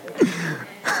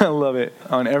 I love it.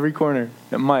 On every corner.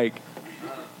 Mike.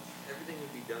 Everything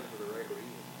would be done for the right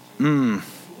reasons.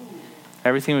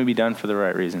 Everything would be done for the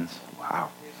right reasons. Wow.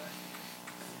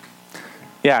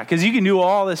 Yeah, because you can do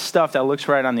all this stuff that looks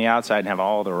right on the outside and have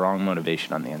all the wrong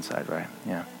motivation on the inside, right?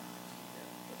 Yeah.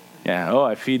 Yeah,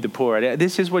 I feed the poor.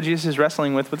 This is what Jesus is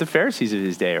wrestling with the Pharisees of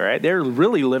his day, right? They're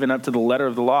really living up to the letter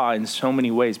of the law in so many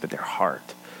ways, but their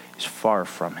heart is far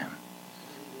from him.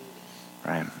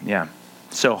 Right? Yeah.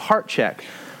 So heart check.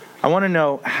 I want to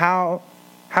know how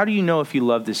do you know if you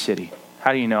love the city?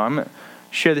 How do you know? I'm going to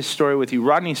share this story with you.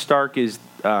 Rodney Stark is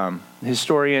a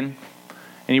historian,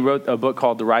 and he wrote a book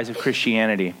called The Rise of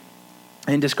Christianity.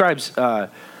 And it describes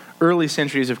early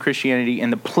centuries of Christianity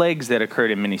and the plagues that occurred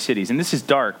in many cities. And this is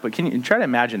dark, but can you try to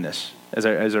imagine this as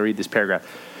I read this paragraph?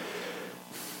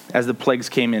 as the plagues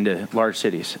came into large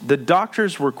cities. The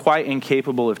doctors were quite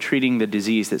incapable of treating the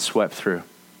disease that swept through.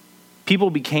 People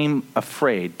became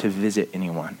afraid to visit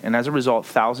anyone, and as a result,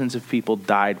 thousands of people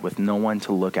died with no one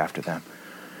to look after them.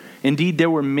 Indeed, there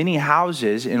were many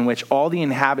houses in which all the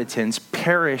inhabitants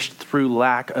perished through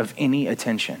lack of any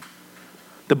attention.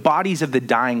 The bodies of the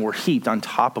dying were heaped on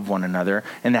top of one another,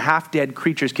 and the half-dead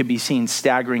creatures could be seen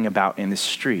staggering about in the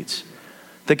streets.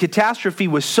 The catastrophe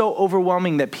was so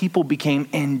overwhelming that people became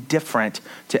indifferent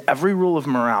to every rule of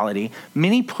morality.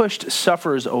 Many pushed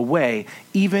sufferers away,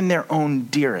 even their own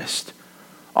dearest,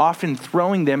 often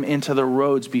throwing them into the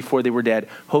roads before they were dead,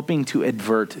 hoping to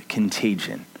avert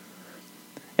contagion.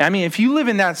 I mean, if you live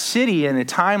in that city in a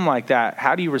time like that,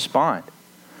 how do you respond?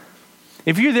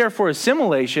 If you're there for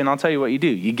assimilation, I'll tell you what you do.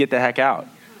 You get the heck out.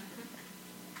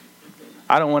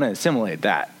 I don't want to assimilate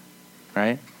that,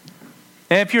 right?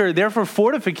 And if you're there for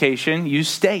fortification, you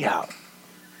stay out.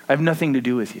 I have nothing to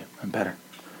do with you. I'm better.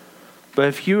 But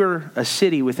if you're a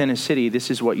city within a city,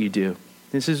 this is what you do.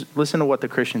 Listen to what the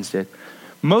Christians did.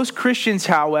 Most Christians,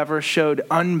 however, showed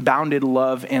unbounded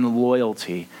love and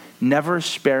loyalty, never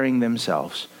sparing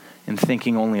themselves and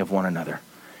thinking only of one another.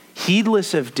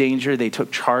 Heedless of danger, they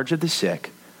took charge of the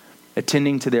sick,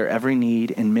 attending to their every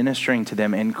need and ministering to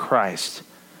them in Christ.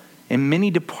 And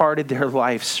many departed their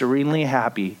life serenely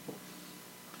happy,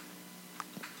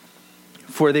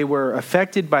 for they were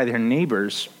affected by their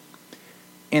neighbors,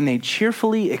 and they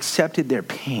cheerfully accepted their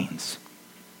pains.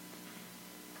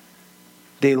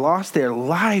 They lost their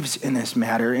lives in this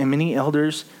matter, and many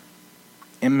elders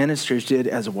and ministers did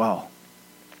as well.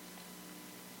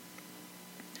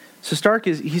 So Stark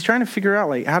he's trying to figure out,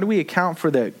 like, how do we account for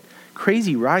the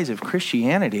crazy rise of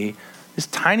Christianity, this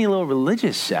tiny little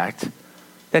religious sect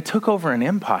that took over an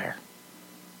empire?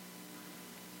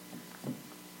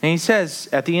 And he says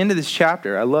at the end of this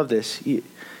chapter, I love this.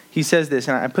 He says this,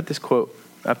 and I put this quote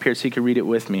up here so you can read it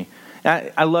with me.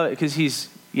 I love it because he's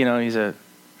a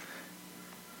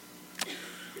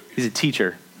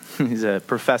teacher. He's a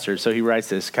professor, so he writes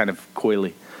this kind of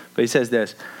coyly. But he says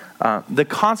this, the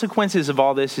consequences of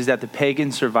all this is that the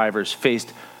pagan survivors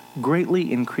faced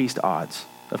greatly increased odds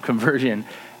of conversion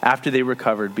after they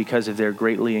recovered because of their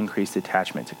greatly increased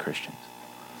attachment to Christians.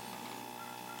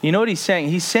 You know what he's saying?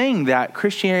 He's saying that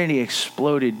Christianity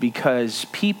exploded because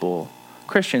people,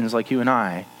 Christians like you and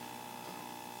I,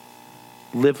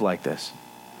 live like this.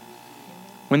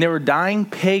 When there were dying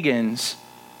pagans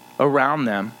around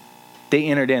them, they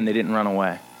entered in, they didn't run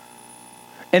away.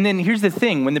 And then here's the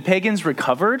thing, when the pagans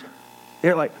recovered,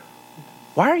 they're like,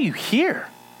 why are you here?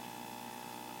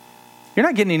 You're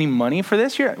not getting any money for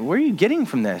this. Where are you getting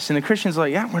from this? And the Christian's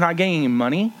like, yeah, we're not getting any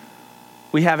money.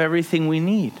 We have everything we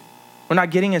need. We're not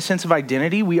getting a sense of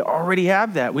identity. We already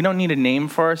have that. We don't need a name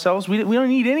for ourselves. We don't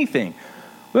need anything.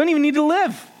 We don't even need to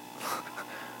live.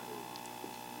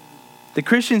 The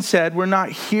Christian said, we're not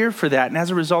here for that. And as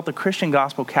a result, the Christian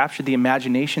gospel captured the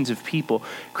imaginations of people.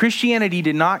 Christianity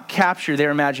did not capture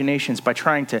their imaginations by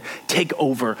trying to take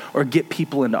over or get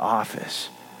people into office.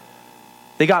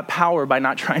 They got power by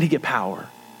not trying to get power.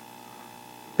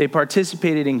 They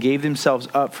participated and gave themselves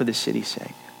up for the city's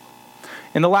sake.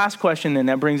 And the last question then,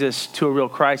 that brings us to a real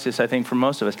crisis, I think, for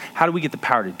most of us. How do we get the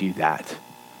power to do that?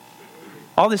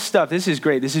 All this stuff, this is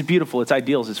great. This is beautiful. It's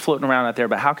ideals. It's floating around out there.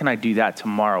 But how can I do that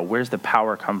tomorrow? Where's the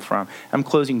power come from? I'm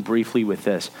closing briefly with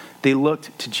this. They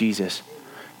looked to Jesus.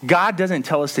 God doesn't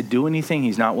tell us to do anything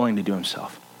he's not willing to do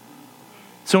himself.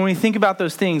 So when we think about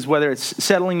those things, whether it's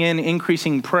settling in,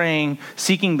 increasing, praying,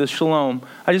 seeking the shalom,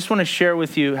 I just want to share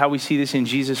with you how we see this in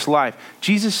Jesus' life.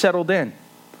 Jesus settled in.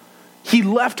 He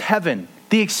left heaven,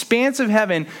 the expanse of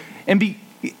heaven, and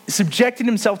subjected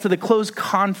himself to the closed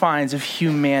confines of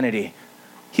humanity.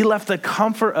 He left the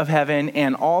comfort of heaven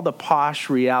and all the posh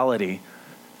reality,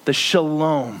 the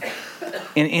shalom,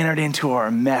 and entered into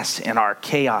our mess and our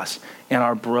chaos and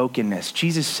our brokenness.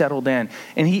 Jesus settled in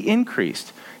and he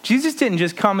increased. Jesus didn't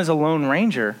just come as a lone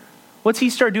ranger. What's he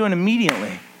start doing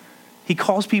immediately? He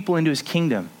calls people into his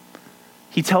kingdom.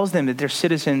 He tells them that they're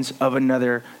citizens of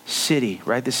another city,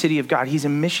 right? The city of God. He's a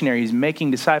missionary. He's making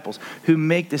disciples who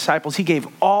make disciples. He gave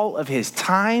all of his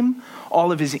time,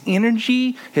 all of his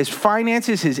energy, his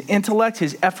finances, his intellect,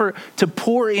 his effort to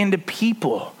pour into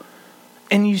people.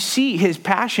 And you see his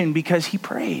passion because he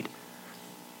prayed.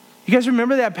 You guys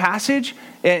remember that passage?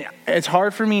 It's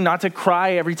hard for me not to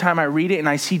cry every time I read it and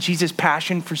I see Jesus'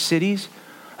 passion for cities.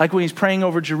 Like when he's praying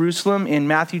over Jerusalem in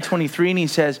Matthew 23, and he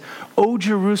says, "O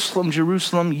Jerusalem,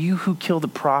 Jerusalem, you who kill the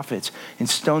prophets and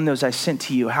stone those I sent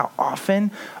to you, how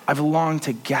often I've longed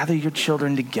to gather your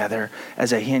children together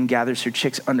as a hen gathers her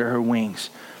chicks under her wings,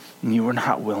 and you were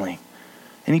not willing.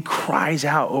 And he cries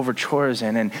out over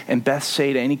Chorazin and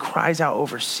Bethsaida, and he cries out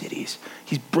over cities.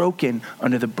 He's broken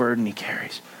under the burden he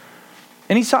carries.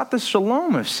 And he sought the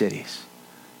shalom of cities.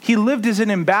 He lived as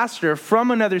an ambassador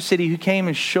from another city who came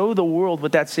and showed the world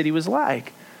what that city was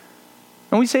like.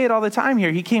 And we say it all the time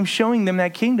here. He came showing them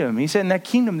that kingdom. He said, in that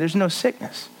kingdom, there's no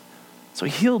sickness. So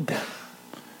he healed them.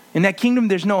 In that kingdom,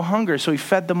 there's no hunger. So he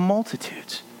fed the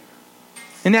multitudes.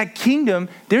 In that kingdom,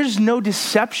 there's no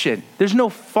deception. There's no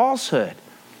falsehood.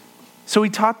 So he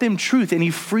taught them truth, and he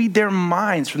freed their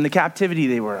minds from the captivity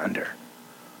they were under.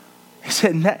 He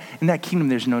said, in that kingdom,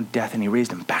 there's no death, and he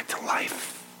raised them back to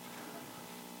life.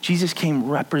 Jesus came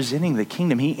representing the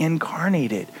kingdom. He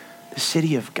incarnated the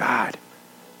city of God.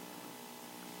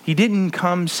 He didn't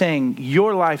come saying,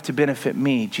 your life to benefit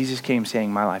me. Jesus came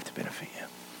saying, my life to benefit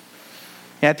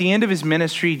you. At the end of his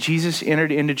ministry, Jesus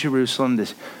entered into Jerusalem,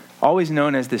 this always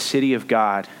known as the city of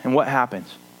God. And what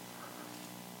happens?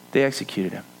 They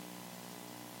executed him.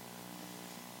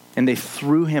 And they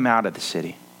threw him out of the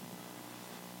city.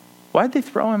 Why did they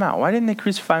throw him out? Why didn't they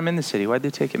crucify him in the city? Why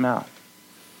did they take him out?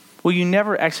 Well, you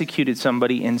never executed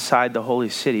somebody inside the holy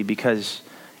city because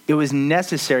it was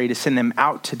necessary to send them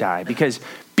out to die, because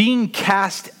being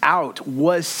cast out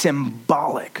was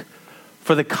symbolic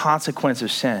for the consequence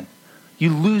of sin.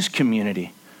 You lose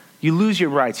community. You lose your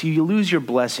rights. You lose your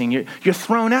blessing. You're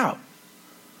thrown out.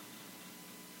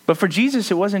 But for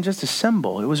Jesus, it wasn't just a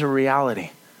symbol. It was a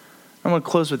reality. I'm going to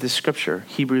close with this scripture,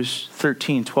 Hebrews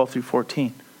 13, 12 through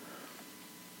 14.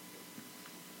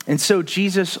 And so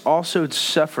Jesus also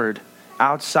suffered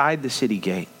outside the city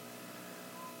gate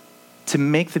to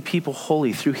make the people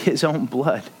holy through his own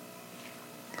blood.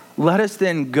 Let us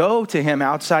then go to him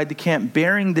outside the camp,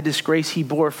 bearing the disgrace he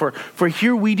bore. For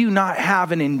here we do not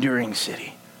have an enduring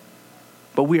city,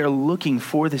 but we are looking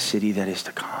for the city that is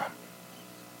to come.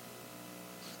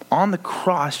 On the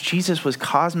cross, Jesus was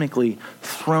cosmically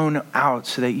thrown out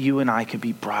so that you and I could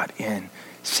be brought in.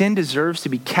 Sin deserves to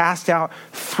be cast out,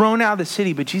 thrown out of the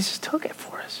city, but Jesus took it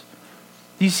for us.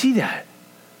 Do you see that?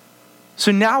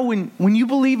 So now when you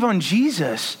believe on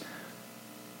Jesus,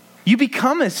 you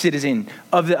become a citizen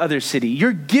of the other city.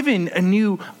 You're given a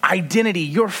new identity.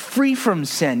 You're free from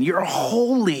sin. You're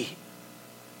holy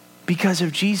because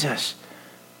of Jesus.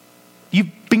 You've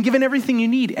been given everything you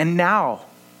need, and now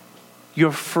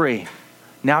you're free.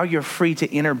 Now you're free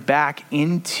to enter back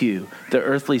into the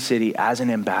earthly city as an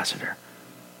ambassador.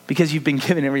 Because you've been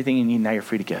given everything you need, now you're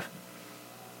free to give.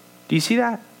 Do you see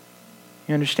that?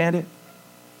 You understand it?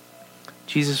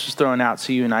 Jesus was thrown out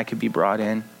so you and I could be brought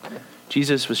in.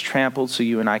 Jesus was trampled so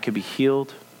you and I could be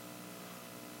healed.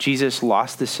 Jesus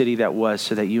lost the city that was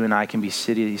so that you and I can be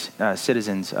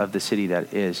citizens of the city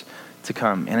that is to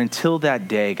come. And until that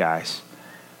day, guys,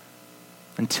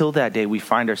 until that day, we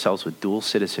find ourselves with dual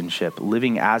citizenship,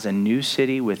 living as a new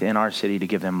city within our city to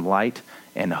give them light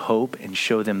and hope and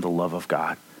show them the love of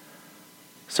God.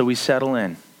 So we settle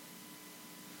in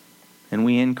and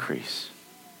we increase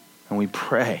and we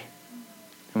pray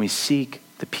and we seek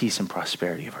the peace and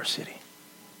prosperity of our city.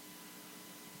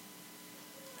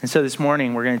 And so this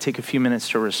morning, we're going to take a few minutes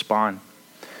to respond.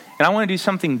 And I want to do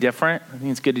something different. I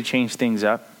think it's good to change things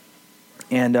up.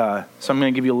 And so I'm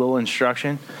going to give you a little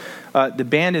instruction. The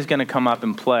band is going to come up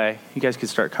and play. You guys can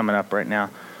start coming up right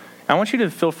now. I want you to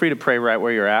feel free to pray right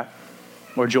where you're at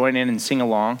or join in and sing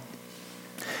along.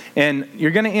 And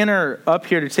you're going to enter up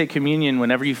here to take communion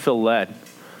whenever you feel led.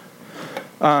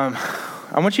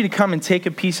 I want you to come and take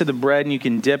a piece of the bread, and you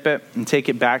can dip it and take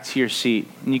it back to your seat.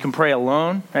 And you can pray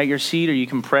alone at your seat, or you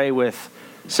can pray with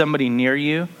somebody near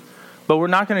you. But we're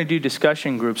not going to do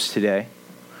discussion groups today.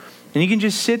 And you can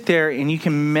just sit there and you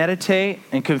can meditate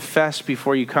and confess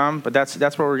before you come. But that's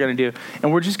what we're going to do.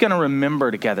 And we're just going to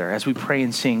remember together as we pray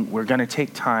and sing. We're going to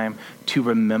take time to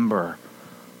remember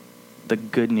the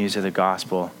good news of the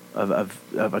gospel of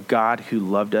a God who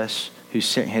loved us, who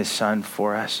sent his son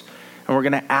for us. And we're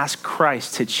going to ask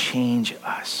Christ to change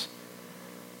us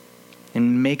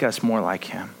and make us more like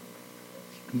him.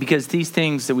 Because these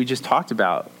things that we just talked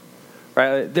about,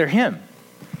 right, they're him.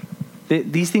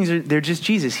 These things they're just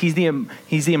Jesus. He's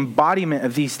the embodiment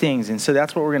of these things. And so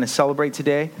that's what we're going to celebrate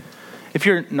today. If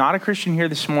you're not a Christian here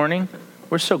this morning,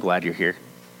 we're so glad you're here.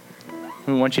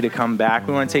 We want you to come back.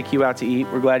 We want to take you out to eat.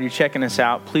 We're glad you're checking us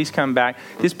out. Please come back.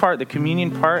 This part, the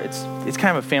communion part, it's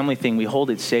kind of a family thing. We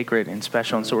hold it sacred and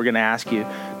special. And so we're going to ask you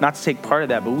not to take part of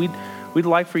that, but we'd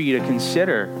like for you to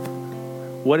consider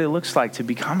what it looks like to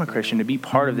become a Christian, to be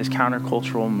part of this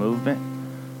countercultural movement,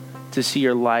 to see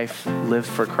your life lived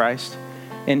for Christ.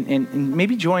 And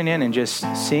maybe join in and just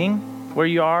sing where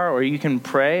you are, or you can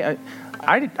pray.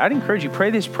 I'd encourage you, pray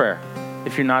this prayer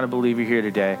if you're not a believer here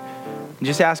today. And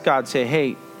just ask God, say,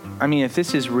 hey, if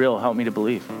this is real, help me to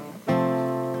believe.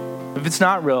 If it's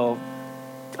not real,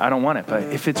 I don't want it. But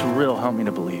if it's real, help me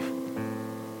to believe.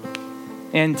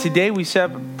 And today we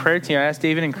set up a prayer team. I asked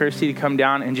David and Kirsty to come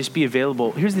down and just be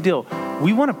available. Here's the deal.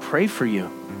 We want to pray for you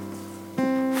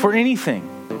for anything.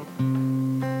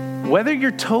 Whether your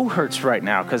toe hurts right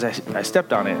now because I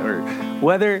stepped on it, or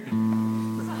whether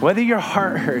your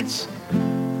heart hurts,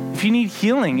 if you need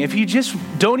healing, if you just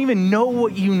don't even know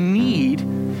what you need,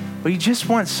 but you just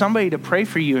want somebody to pray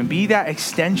for you and be that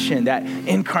extension, that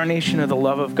incarnation of the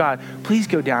love of God, please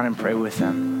go down and pray with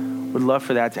them. Would love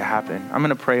for that to happen. I'm going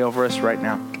to pray over us right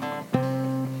now.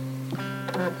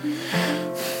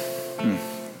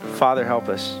 Father, help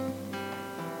us.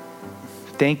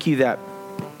 Thank you that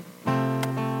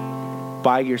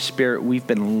by your Spirit, we've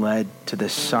been led to the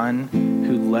Son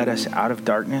who led us out of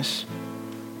darkness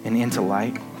and into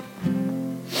light.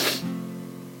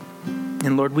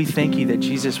 And Lord, we thank you that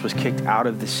Jesus was kicked out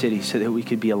of the city so that we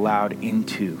could be allowed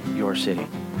into your city.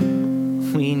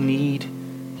 We need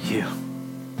you.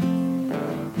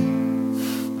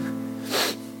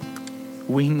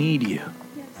 We need you.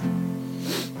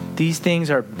 These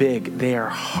things are big. They are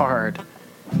hard.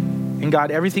 And God,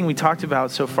 everything we talked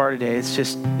about so far today,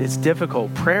 it's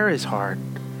difficult. Prayer is hard.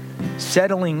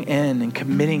 Settling in and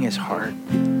committing is hard.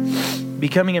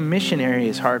 Becoming a missionary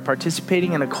is hard.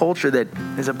 Participating in a culture that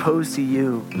is opposed to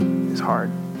you is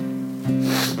hard.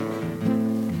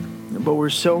 But we're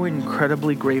so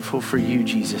incredibly grateful for you,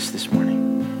 Jesus, this morning.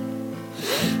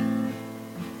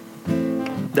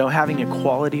 Though having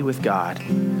equality with God,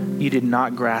 you did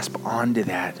not grasp onto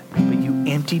that, but you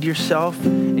emptied yourself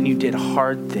and you did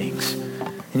hard things.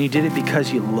 And you did it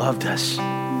because you loved us.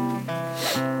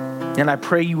 And I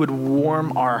pray you would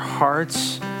warm our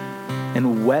hearts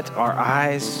and wet our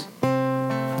eyes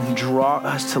and draw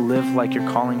us to live like you're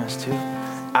calling us to,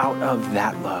 out of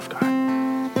that love, God.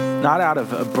 Not out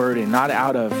of a burden, not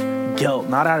out of guilt,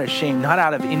 not out of shame, not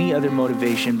out of any other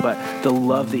motivation, but the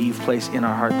love that you've placed in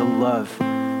our heart, the love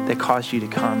that caused you to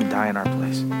come and die in our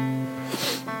place.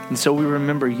 And so we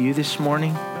remember you this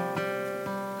morning.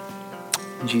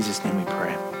 In Jesus' name we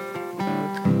pray.